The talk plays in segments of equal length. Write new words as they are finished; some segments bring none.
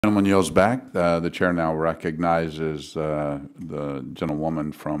Gentleman yields back. The chair now recognizes the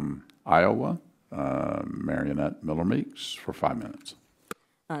gentlewoman from Iowa, Marionette Miller-Meeks, for 5 minutes.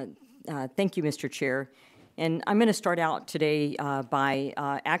 Thank you, Mr. Chair. And I'm going to start out today by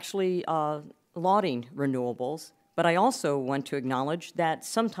actually lauding renewables, but I also want to acknowledge that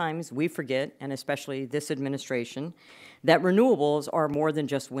sometimes we forget, and especially this administration, that renewables are more than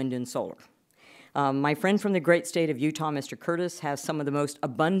just wind and solar. My friend from the great state of Utah, Mr. Curtis, has some of the most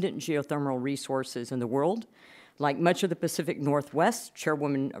abundant geothermal resources in the world. Like much of the Pacific Northwest,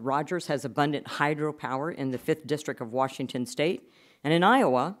 Chairwoman Rogers has abundant hydropower in the 5th District of Washington State. And in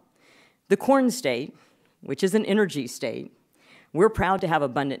Iowa, the corn state, which is an energy state, we're proud to have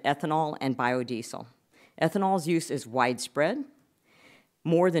abundant ethanol and biodiesel. Ethanol's use is widespread.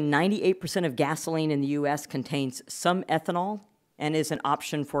 More than 98% of gasoline in the U.S. contains some ethanol and is an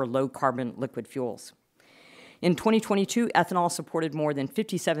option for low-carbon liquid fuels. In 2022, ethanol supported more than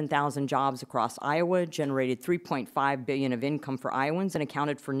 57,000 jobs across Iowa, generated $3.5 billion of income for Iowans, and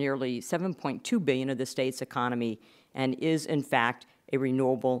accounted for nearly $7.2 billion of the state's economy, and is, in fact, a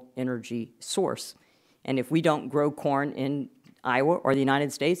renewable energy source. And if we don't grow corn in Iowa or the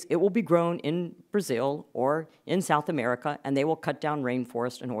United States, it will be grown in Brazil or in South America, and they will cut down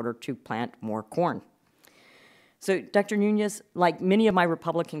rainforest in order to plant more corn. So, Dr. Nunez, like many of my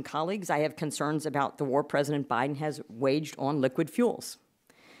Republican colleagues, I have concerns about the war President Biden has waged on liquid fuels.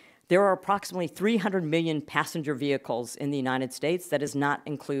 There are approximately 300 million passenger vehicles in the United States. That does not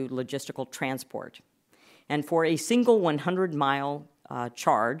include logistical transport. And for a single 100-mile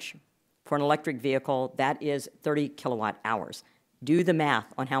charge for an electric vehicle, that is 30 kilowatt hours. Do the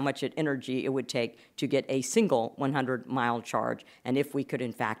math on how much energy it would take to get a single 100-mile charge, and if we could,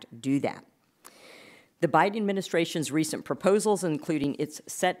 in fact, do that. The Biden administration's recent proposals, including its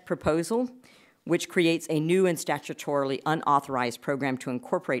SET proposal, which creates a new and statutorily unauthorized program to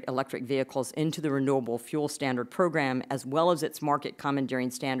incorporate electric vehicles into the Renewable Fuel Standard program, as well as its market commandeering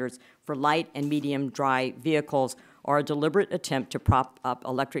standards for light and medium dry vehicles, are a deliberate attempt to prop up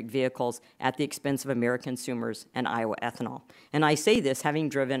electric vehicles at the expense of American consumers and Iowa ethanol. And I say this having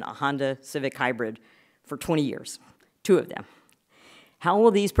driven a Honda Civic Hybrid for 20 years, 2 of them. How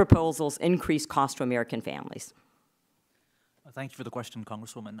will these proposals increase cost to American families? Thank you for the question,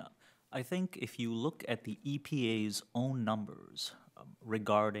 Congresswoman. I think if you look at the EPA's own numbers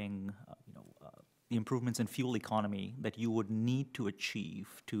regarding the improvements in fuel economy that you would need to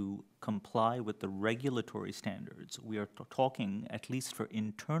achieve to comply with the regulatory standards, we are talking, at least for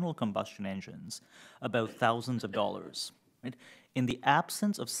internal combustion engines, about thousands of dollars. Right? In the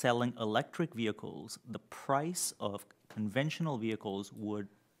absence of selling electric vehicles, the price of conventional vehicles would,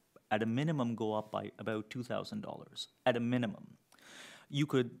 at a minimum, go up by about $2,000, at a minimum. You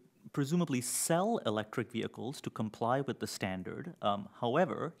could presumably sell electric vehicles to comply with the standard.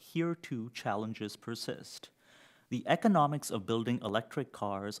 However, here too challenges persist. The economics of building electric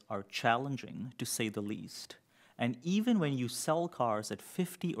cars are challenging, to say the least. And even when you sell cars at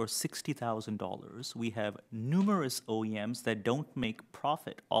 $50,000 or $60,000, we have numerous OEMs that don't make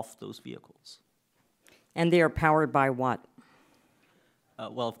profit off those vehicles. And they are powered by what?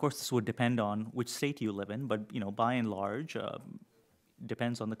 Well, of course, this would depend on which state you live in, but by and large,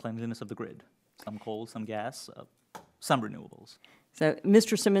 depends on the cleanliness of the grid. Some coal, some gas, some renewables. So,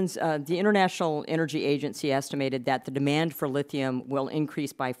 Mr. Simmons, the International Energy Agency estimated that the demand for lithium will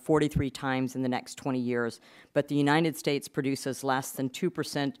increase by 43 times in the next 20 years, but the United States produces less than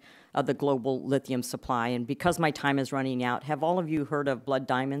 2% of the global lithium supply. And because my time is running out, have all of you heard of blood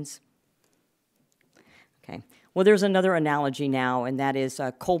diamonds? Okay. Well, there's another analogy now, and that is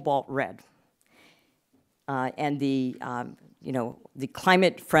cobalt red. And the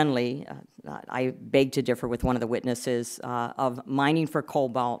climate-friendly, I beg to differ with one of the witnesses, of mining for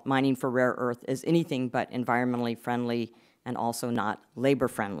cobalt, mining for rare earth is anything but environmentally friendly and also not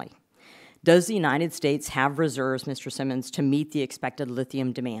labor-friendly. Does the United States have reserves, Mr. Simmons, to meet the expected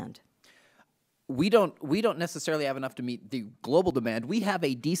lithium demand? We don't necessarily have enough to meet the global demand. We have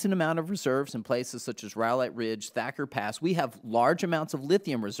a decent amount of reserves in places such as Rowlett Ridge, Thacker Pass. We have large amounts of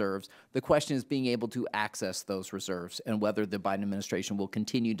lithium reserves. The question is being able to access those reserves and whether the Biden administration will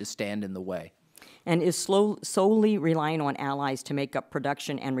continue to stand in the way. And is solely relying on allies to make up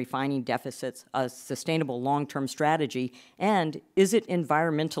production and refining deficits a sustainable long-term strategy? And is it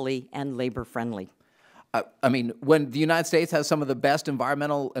environmentally and labor-friendly? I mean, when the United States has some of the best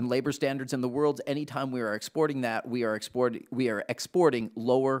environmental and labor standards in the world, anytime we are exporting that, we are exporting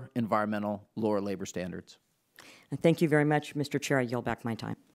lower environmental, lower labor standards. And thank you very much, Mr. Chair. I yield back my time.